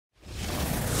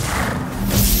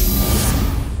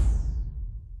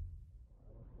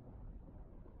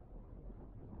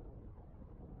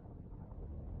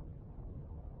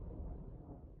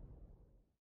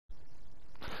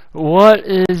What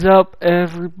is up,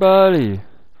 everybody?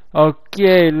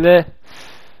 Okay,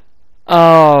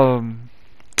 um,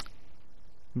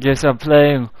 guess I'm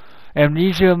playing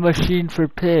Amnesia Machine for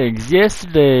Pigs.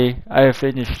 Yesterday, I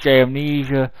finished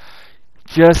Amnesia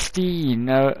Justine.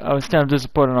 I was kind of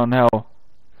disappointed on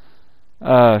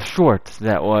how, short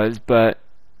that was, but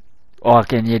what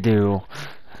can you do?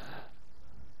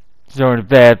 It's the only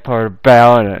bad part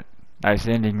about it. Nice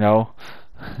ending, though.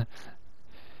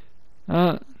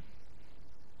 uh,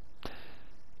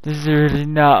 there's really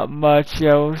not much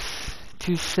else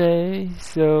to say,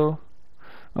 so...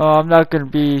 I'm not gonna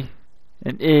be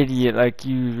an idiot like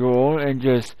usual and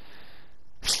just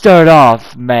start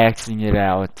off maxing it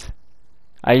out.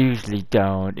 I usually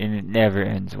don't, and it never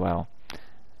ends well.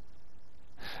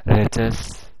 Let us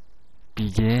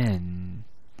begin.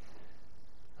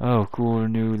 Oh, cool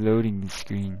new loading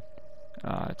screen.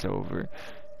 It's over.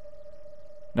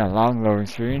 Not long loading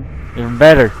screen. Even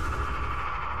better.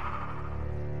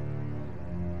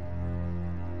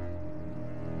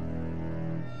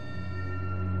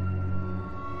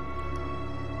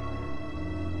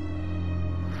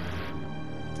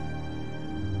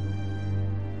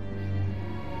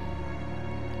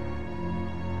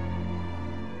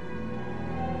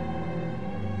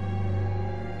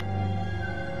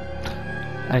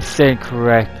 I stand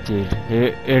corrected.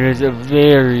 It is a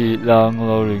very long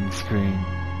loading screen.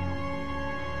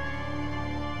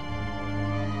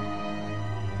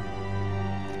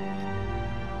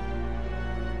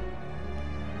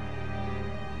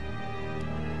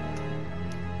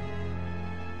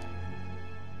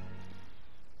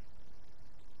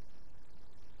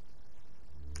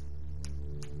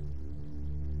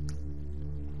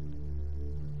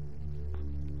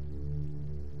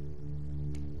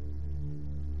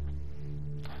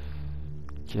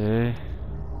 Okay.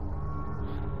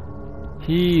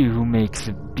 He who makes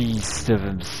a beast of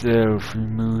himself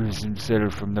removes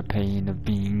himself from the pain of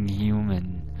being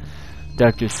human.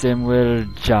 Dr. Samuel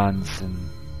Johnson.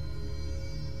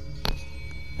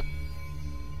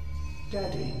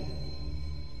 Daddy,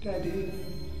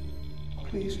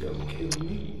 please don't kill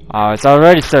me. Oh, it's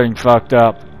already starting fucked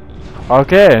up.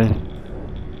 Okay.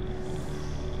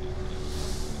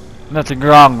 Nothing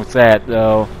wrong with that,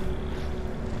 though.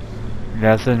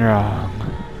 Nothing wrong.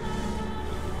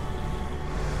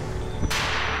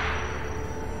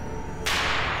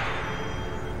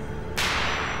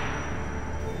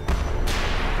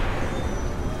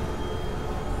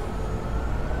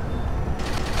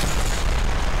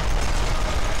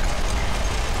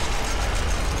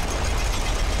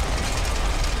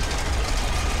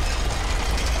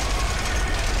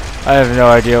 I have no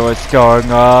idea what's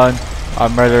going on.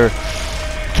 I'm rather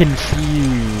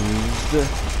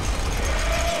confused.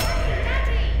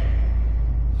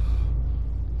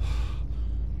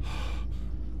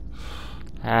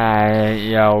 Hi,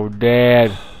 yo,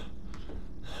 Dad.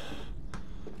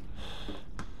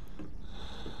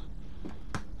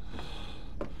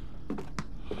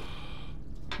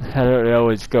 I don't know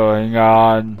what's going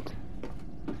on.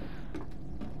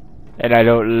 And I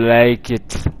don't like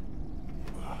it.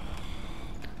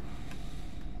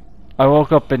 I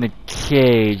woke up in a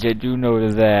cage, I do know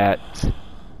that.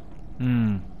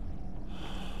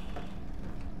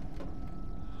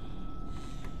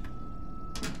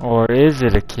 Or is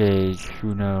it a cage?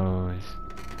 Who knows?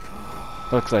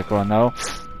 Looks like one though.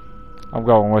 I'm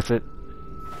going with it.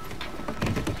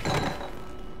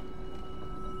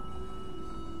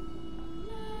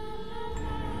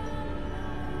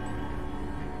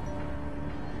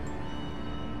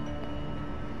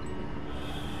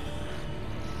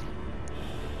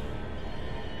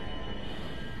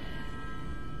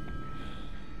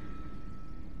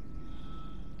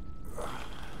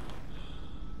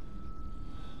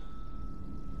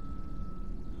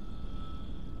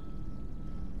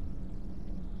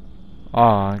 Oh,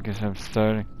 I guess I'm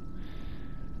starting.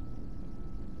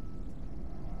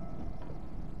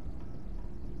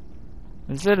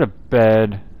 Is it a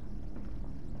bed?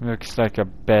 Looks like a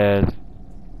bed.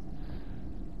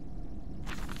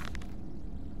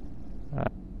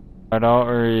 I don't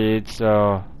read,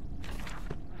 so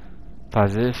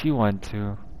pause it if you want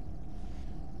to.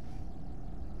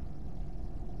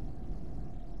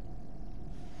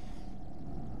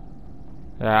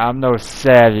 Yeah, I'm no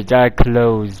savage, I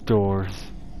close doors.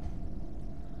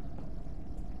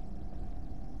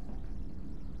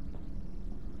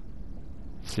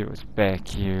 See what's back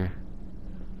here.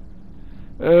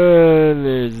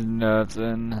 There's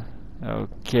nothing.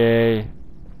 Okay.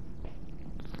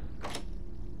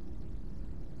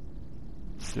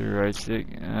 It's the right stick.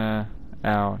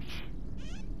 Ouch.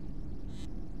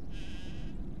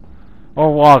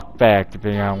 Or walk back,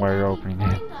 depending on where you're opening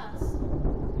it. Find us.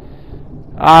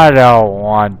 I don't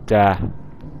want that.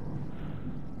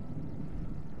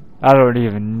 I don't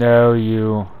even know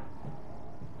you.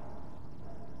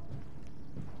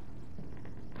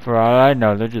 For all I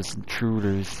know, they're just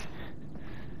intruders.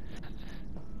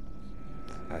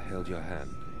 I held your hand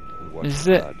and watched Is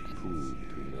the it? blood pool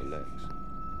between your legs.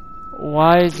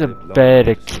 Why is a Live long bed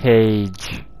a enough to see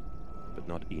cage? But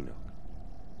not Enoch.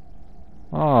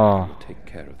 I Oh, will take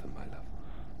care of them, my love.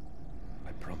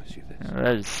 I promise you this.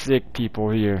 there's sick people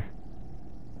here.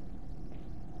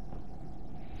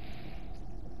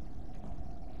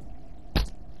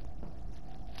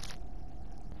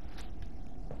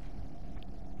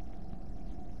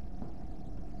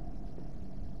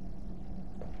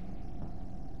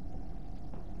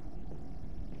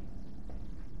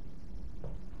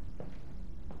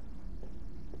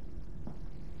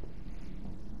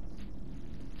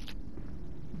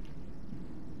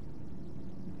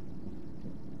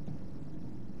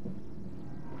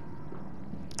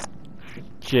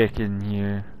 Chicken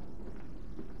here.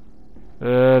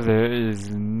 There is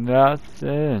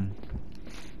nothing.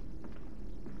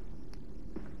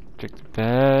 Check the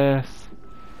bath.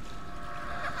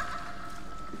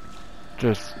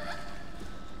 Just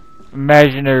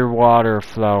imaginary water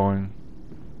flowing.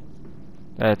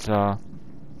 That's all.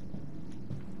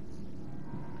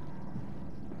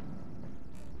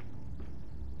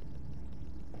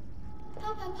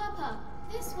 Papa,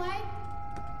 this way.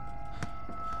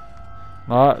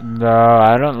 Oh, no,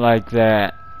 I don't like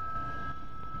that.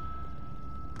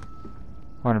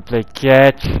 Wanna play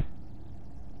catch?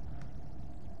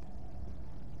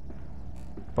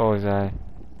 Bullseye.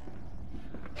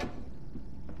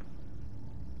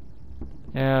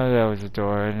 Yeah, that was a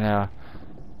door. Now,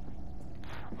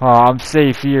 oh, I'm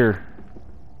safe here.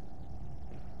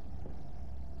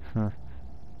 Huh.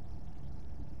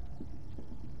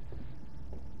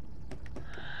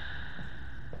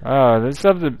 Oh, there's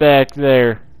something back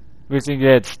there. Looks like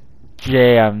it's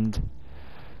jammed.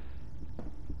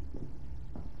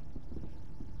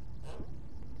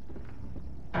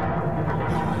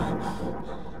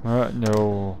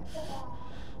 No.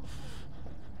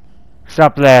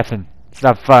 Stop laughing. It's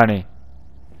not funny.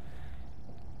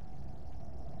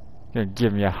 You're gonna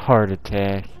give me a heart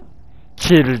attack.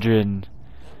 Children.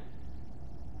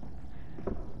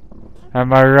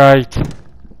 Am I right?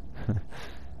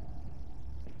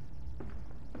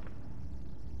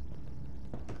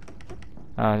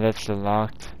 Oh, that's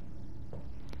locked.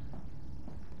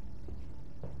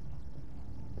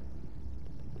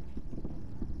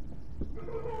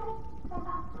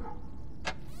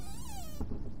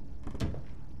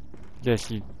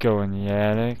 Guess you go in the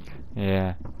attic.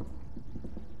 Yeah.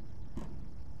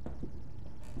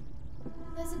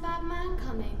 There's a bad man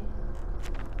coming.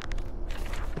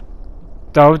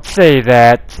 Don't say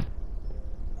that.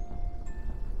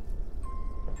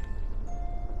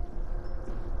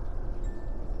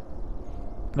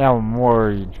 Now I'm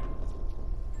worried.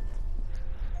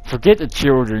 Forget the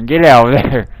children. Get out of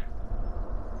there.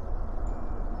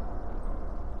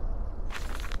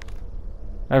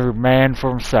 Every man for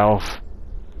himself.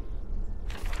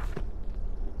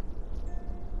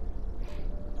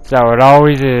 That's how it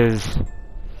always is.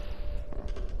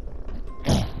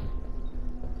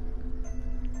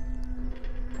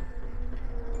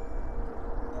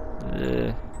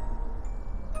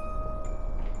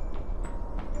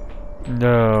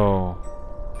 No.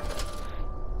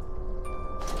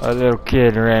 A little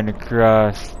kid ran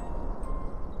across.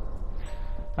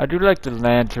 I do like the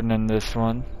lantern in this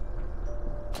one.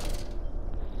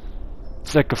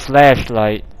 It's like a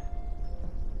flashlight.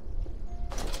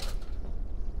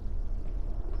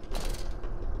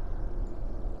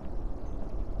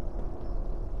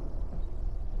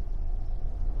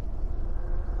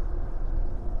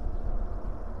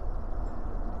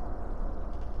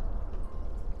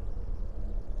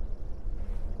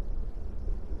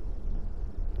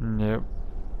 Nope.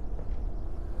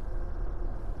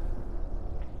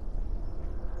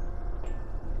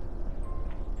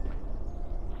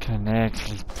 Can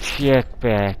actually check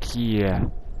back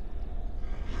here.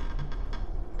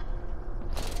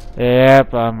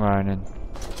 Yep, I'm running.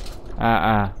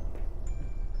 The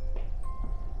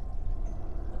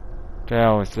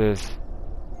hell was this?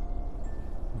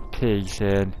 Pig's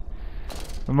head.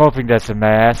 I'm hoping that's a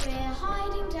mask. We're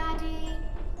hiding, Daddy.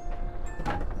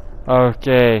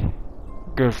 Okay.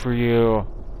 Good for you.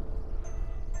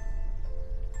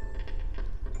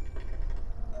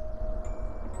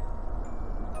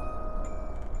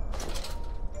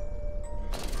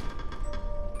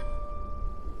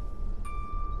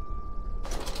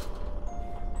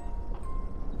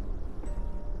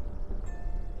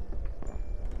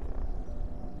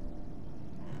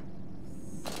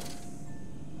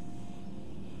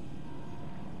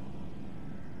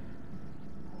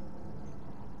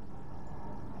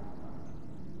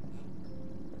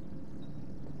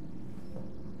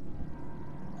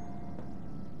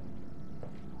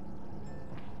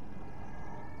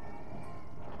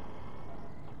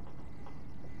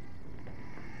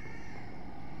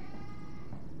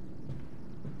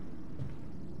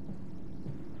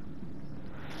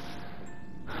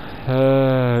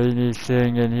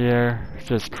 anything in here.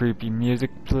 Just creepy music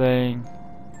playing.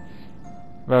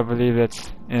 But I believe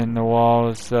it's in the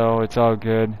walls, so it's all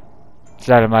good. It's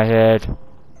out of my head.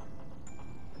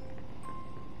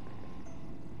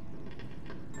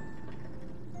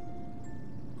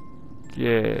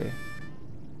 Yeah.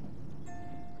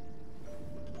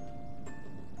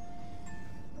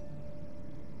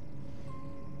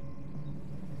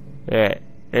 Yeah,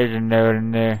 there's a note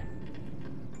in there.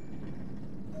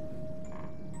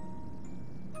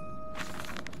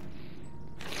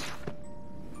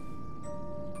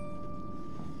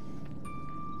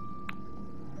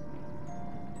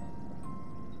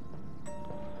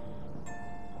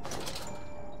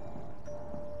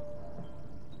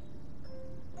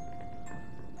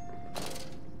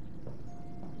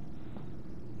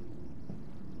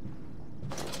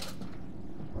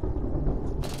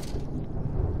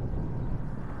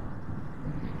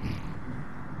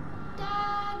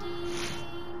 Daddy.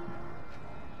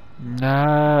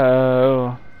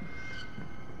 No.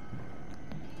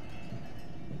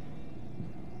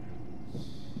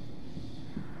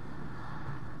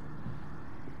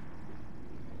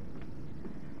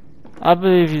 I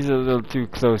believe he's a little too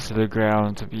close to the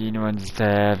ground to be anyone's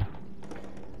dad.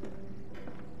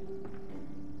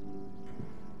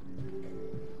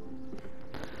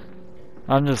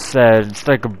 I'm just sad. It's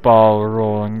like a ball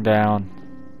rolling down.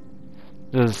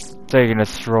 Just taking a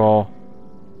stroll.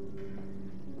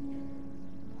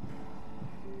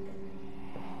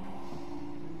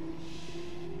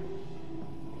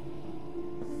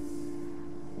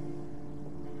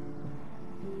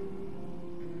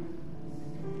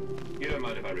 You don't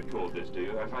mind if I record this, do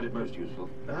you? I find it most useful.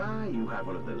 Ah, you have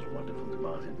one of those wonderful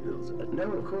Martin bills.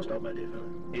 No, of course not, my dear fellow.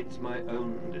 It's my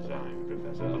own design,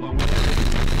 Professor, along with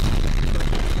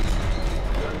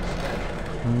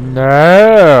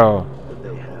No. That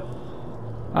they have.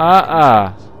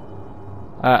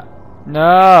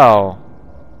 No.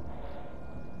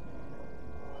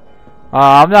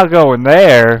 I'm not going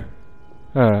there.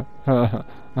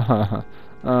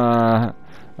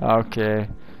 Okay.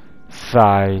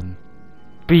 Fine.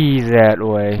 Be that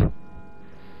way.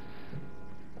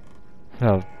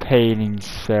 Oh, painting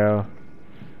show.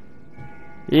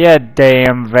 Yeah,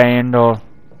 damn vandal.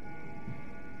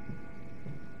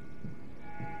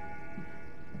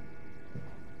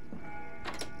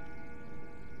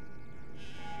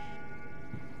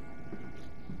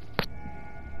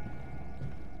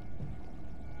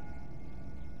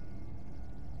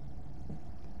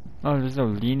 Oh, there's no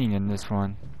leaning in this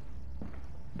one.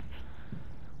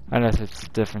 Unless it's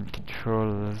different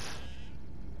controllers.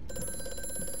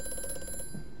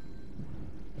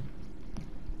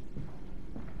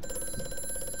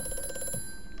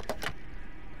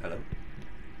 Hello?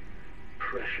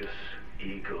 Precious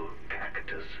eagle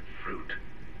cactus fruit.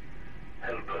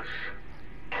 Help us.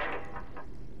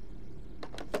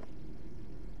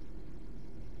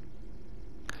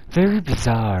 Very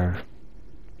bizarre.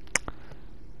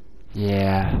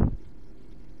 Yeah.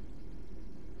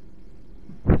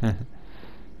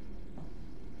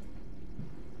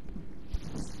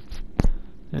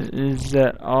 Is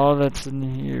that all that's in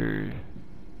here?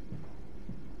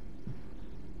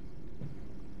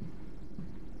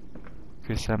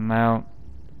 Guess I'm out.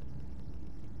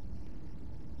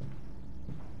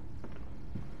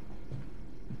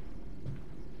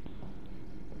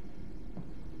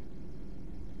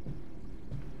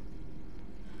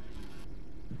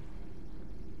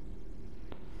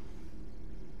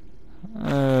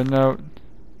 No.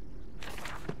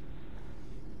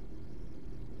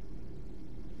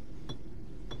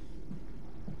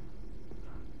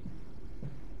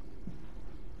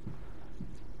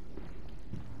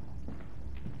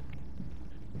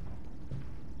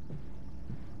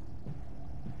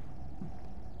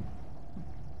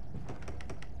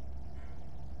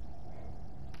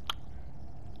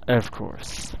 Of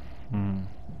course.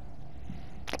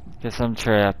 Guess I'm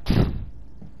trapped.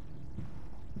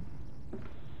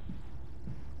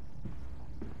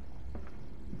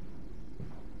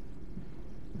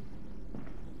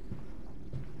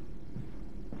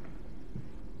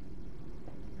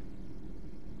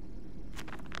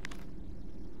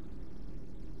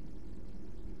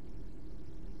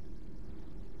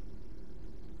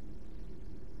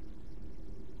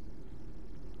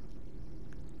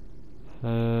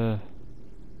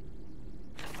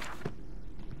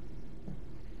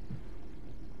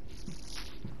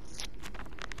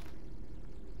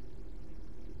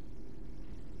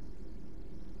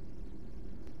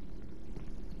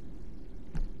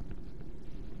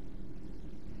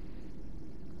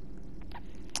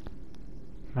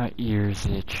 My ears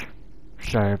itch.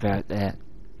 Sorry about that.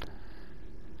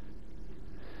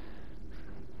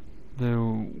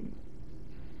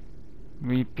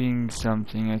 Weeping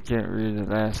something. I can't read the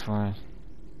last one.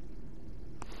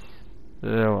 Oh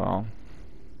well.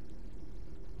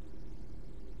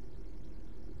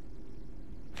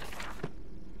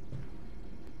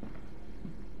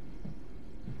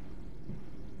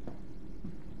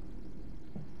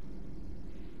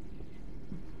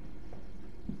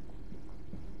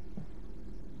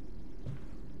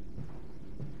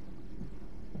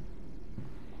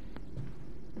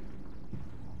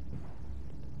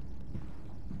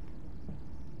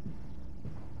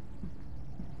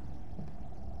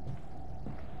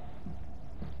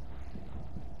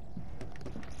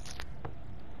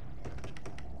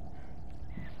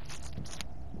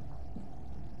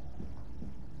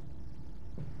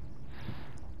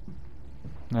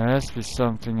 There has to be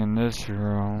something in this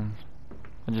room.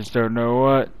 I just don't know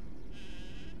what.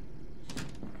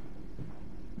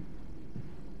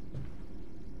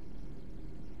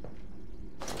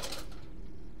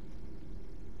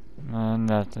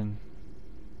 Nothing.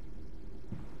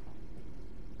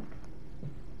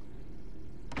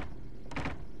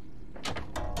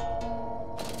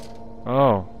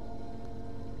 Oh.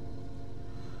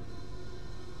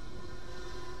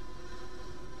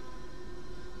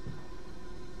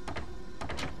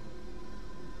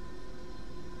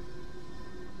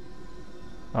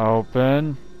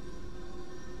 Open.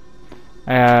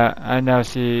 I now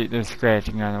see the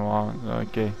scratching on the wall.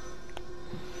 Okay.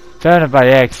 Found it by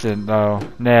accident, though.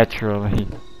 Naturally.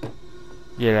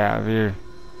 Get out of here.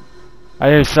 I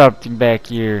hear something back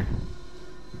here.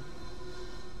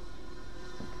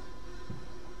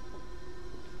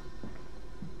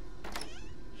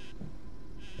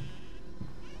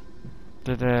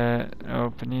 Did I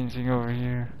open anything over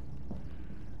here?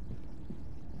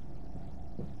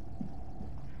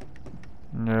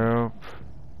 Nope.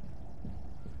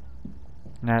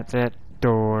 Not that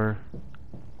door.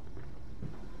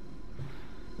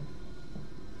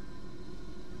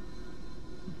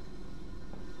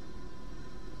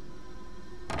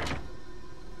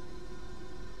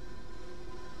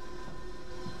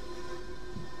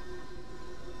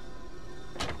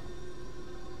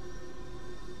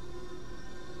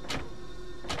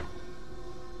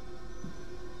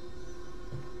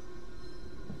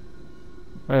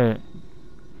 Wait.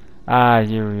 Ah,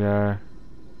 here we are.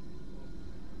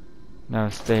 Now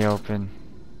stay open.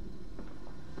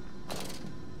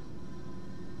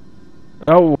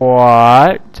 Oh,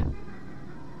 what?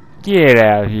 Get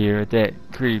out of here with that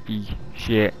creepy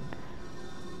shit.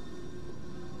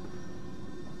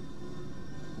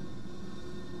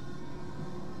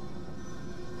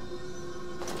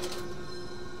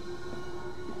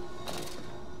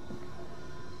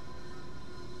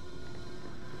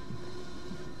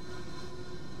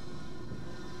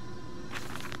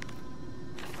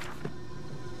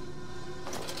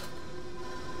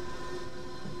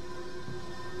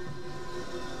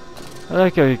 I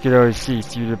like how you can always see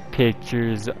through the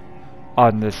pictures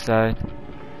on this side.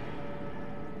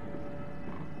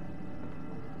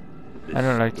 This I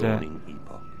don't like that. dawning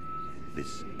epoch,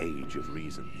 this age of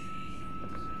reason,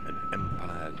 an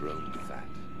empire grown fat,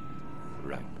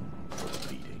 ripe for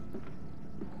feeding.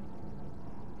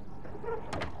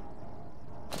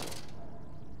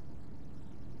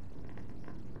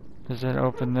 Does that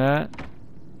open that?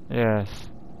 Yes.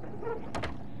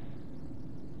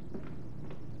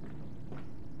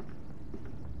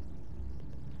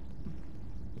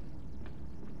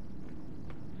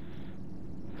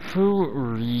 Who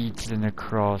reads in a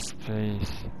crawl space?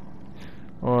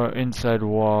 Or inside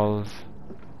walls?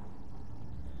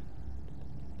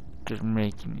 Doesn't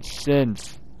make any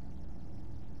sense.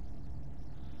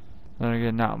 Then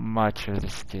again, not much of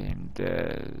this game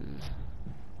does.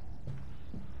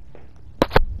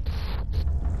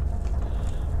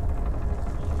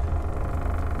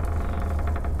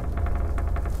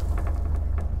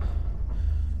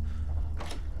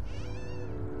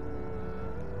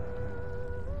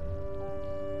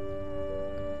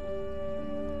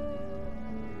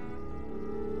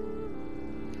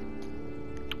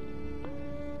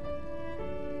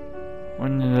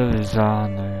 When is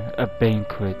honor, a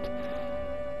banquet.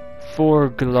 4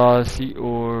 glossy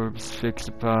orbs fixed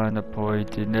upon a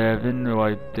point in heaven,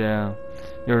 wipe down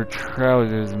your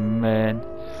trousers, man.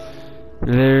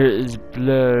 There is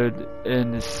blood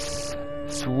and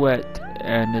sweat,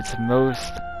 and it's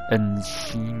most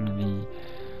unseemly.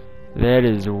 That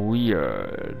is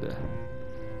weird.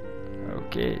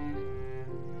 Okay.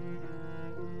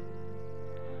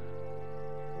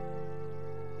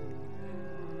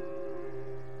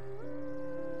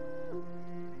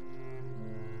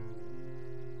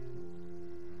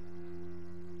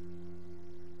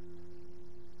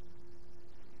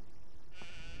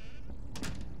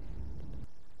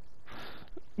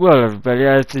 Well, everybody,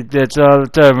 I think that's all the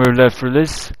time we're left for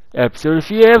this episode. If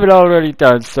you haven't already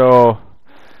done so,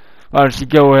 why don't you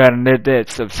go ahead and hit that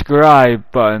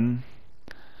subscribe button.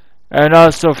 And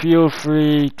also feel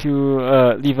free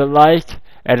to leave a like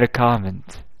and a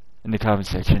comment in the comment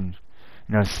section.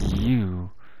 And I'll see you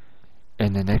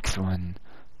in the next one.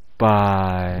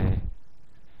 Bye.